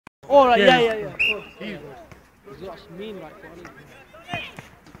Oh, right, yeah. He's just mean like that.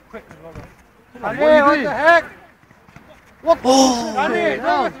 Quick, Danny, what the heck? What? Oh, Danny,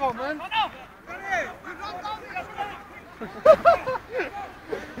 don't get man.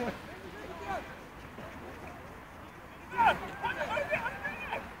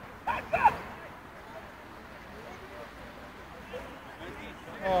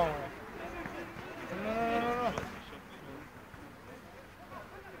 Oh. No.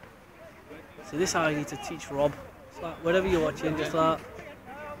 See, this is how I need to teach Rob. It's like, whatever you're watching, just like...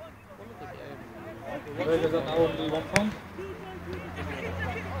 Burgers on only 1 pound.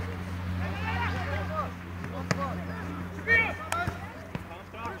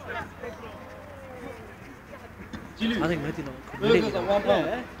 I think Mehdi not could Burgers it. on 1 pound.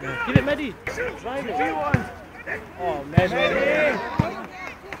 Yeah. Give it Mehdi. Drive it. Oh, Mehdi.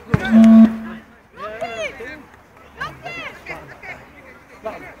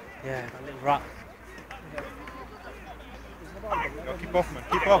 Yeah, that little rat. Yo, keep off, man.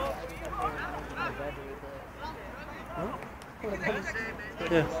 Keep off.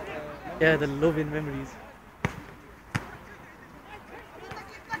 Yeah, the loving memories.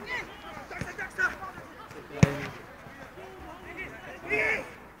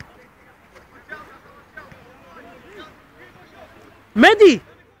 Mehdi!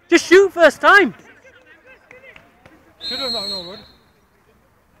 Just shoot first time! Should have not known,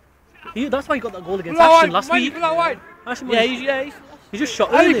 That's why he got that goal against Ashton last week. Pull out wide. Ashton, he just shot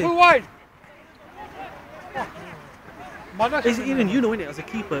Ali, early. pull wide. Even you know, innit, as a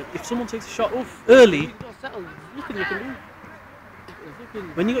keeper, if someone takes a shot early,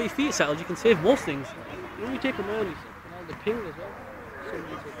 when you got your feet settled, you can save most things. When you take them early, the ping as well.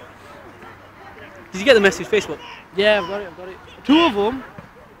 Did you get the message Facebook? Yeah, I've got it. 2 of them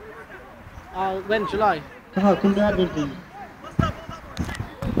went July.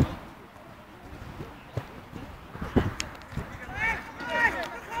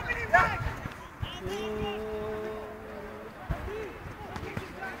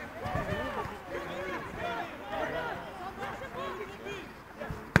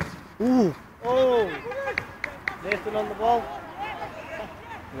 Ooh! Oh! Nathan on the ball.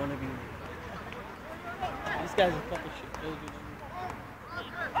 One of you. This guy's a proper shit.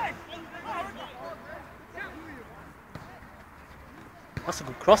 That's a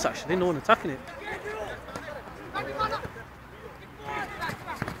good cross actually, no one attacking it.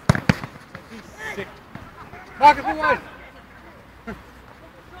 Sick. Mark it, pull wide.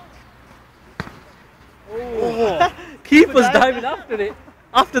 Oh. Keeper's diving after it,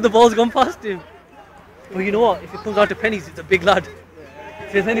 after the ball's gone past him. But you know what, if it comes out to pennies, it's a big lad.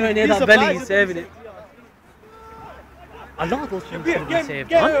 If there's anywhere near that belly, he's saving it. A lot of those things can be saved,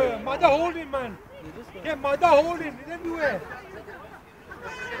 man. Mother holding, man. Yeah, mother holding. It's everywhere.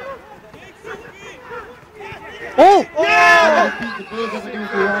 Oh! Yeah!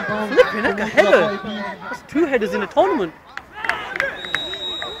 Flipping heck, a header. That's 2 headers in a tournament.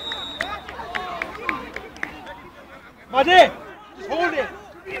 Mother, just hold it.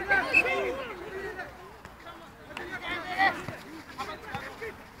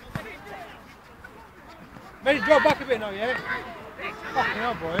 Maybe drop back a bit now, yeah? Fucking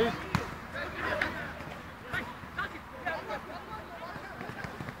hell, boys.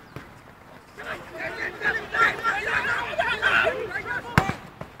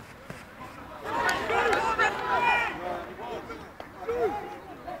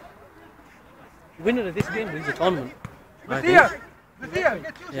 The winner of this game wins the tournament. Yeah.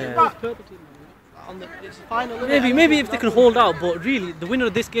 It's final. Maybe if they can hold out, but really, the winner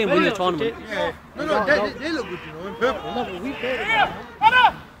of this game wins the tournament. Yeah. No, they look good, you know, in purple. No, but we played it. Yeah.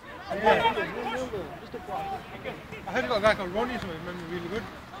 I heard you got a guy called Ronnie, so he remember really good.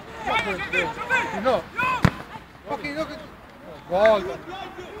 You know? Fucking look at... Oh, ball.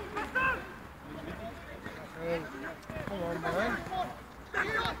 Come on, man.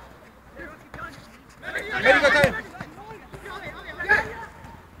 Maybe got time.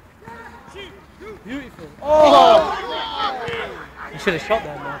 Beautiful. Oh! You should have shot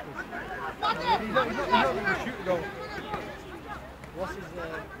that, Marcus. He's not going to shoot it though. What's his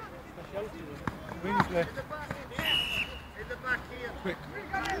specialty? Wing play. Quick.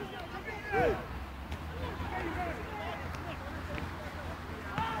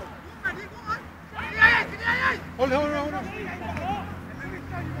 Hold on.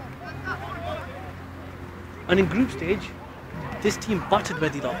 And in group stage, this team battered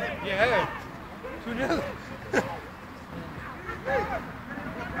Medina. Yeah. 2-0.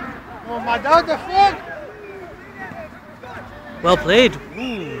 Oh my God, the fuck! Well played.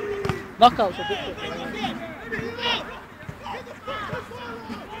 Ooh. Knockouts are different.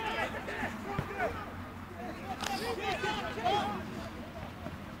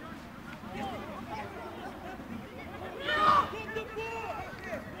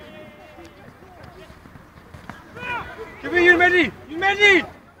 Mehdi!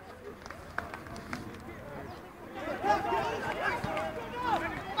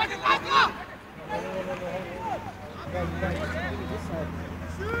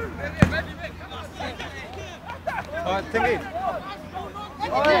 Take it.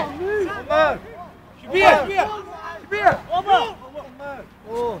 Shabir!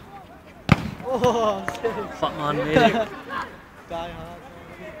 Oh. Fat man made it. Die hard.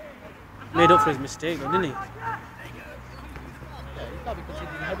 Made up for his mistake, though, didn't he? Yeah, he's got to be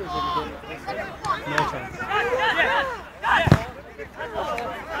conceding headers when you do like this. No chance.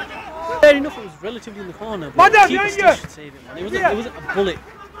 Fair enough, it was relatively in the corner, but the keeper still should save it, man. It wasn't a bullet.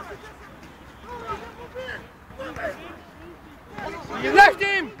 You left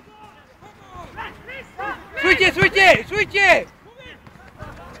him! Switch it!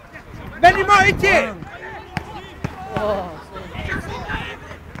 Mehdi might hit it! Oh,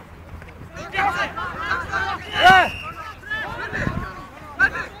 Yeah!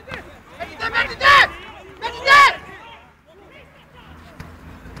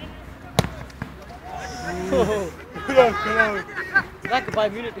 that could buy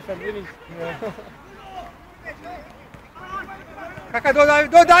Munich defend, really. Kaka,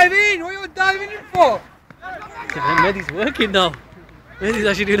 don't dive in! What are you diving in for? Mehdi's working now. Mehdi's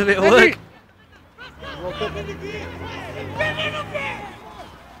actually doing a bit of work.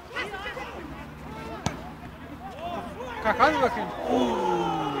 Kaka's working.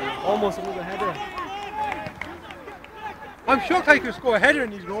 Almost another header. I'm shocked how you can score a header in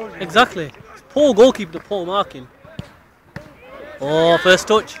these goals. Exactly. It's poor goalkeeper, the poor marking. Oh, first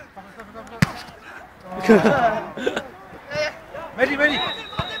touch. Mehdi.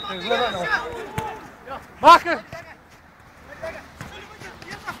 There's no that now. Marcus!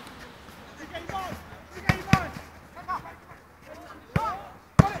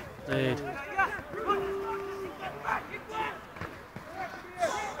 Dead.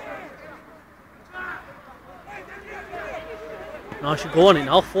 Now I should go on it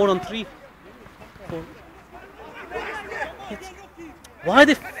now, 4 on 3. Why are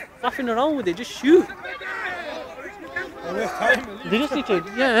they faffing around with it? Just shoot. They just need to,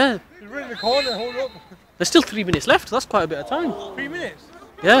 yeah. He's right in the corner, hold up. There's still 3 minutes left, that's quite a bit of time. 3 minutes?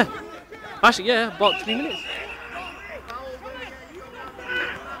 Yeah. Actually, yeah, about 3 minutes.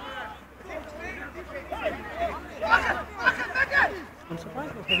 I'm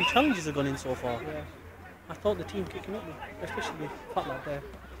surprised how heavy challenges have gone in so far. Yeah. I thought the team kicking up, especially Fat Lad there.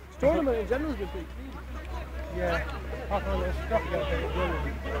 This tournament in general has been pretty clean. Yeah. Half on the stuff out there.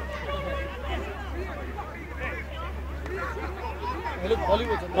 Hey, look,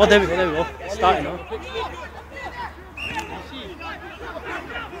 Bollywood's on Oh, there we go. Starting now.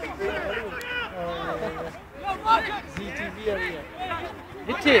 ZTV area.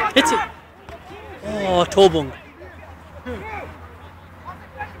 Hit it. Oh, Tobung.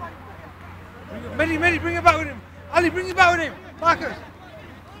 Mehdi, bring it back with him. Ali, bring it back with him. Marcus.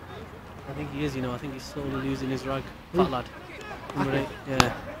 I think he is, I think he's slowly losing his rag. Fat Lad. Number 8,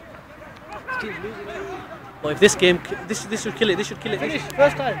 yeah. But if this game, this should kill it, Finish,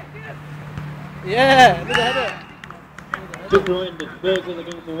 first time. Yeah, another header. De Bruyne, the Spurs are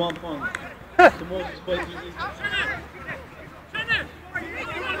going for 1 point. The most Spurs is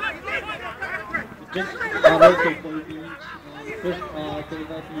just also for the first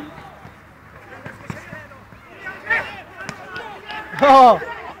Oh.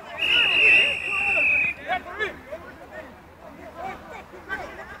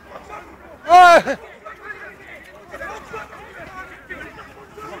 Oh!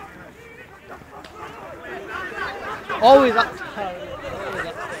 Always up.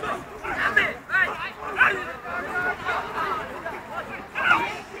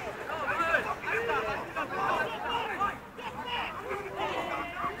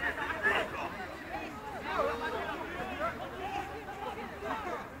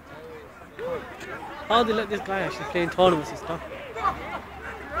 How they let this guy actually play in tournaments and stuff?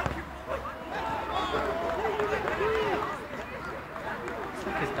 It's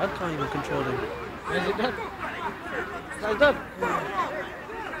like his dad can't even control him. Is it done? That's done.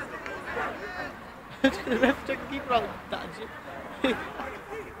 The ref took the keeper out. That's it.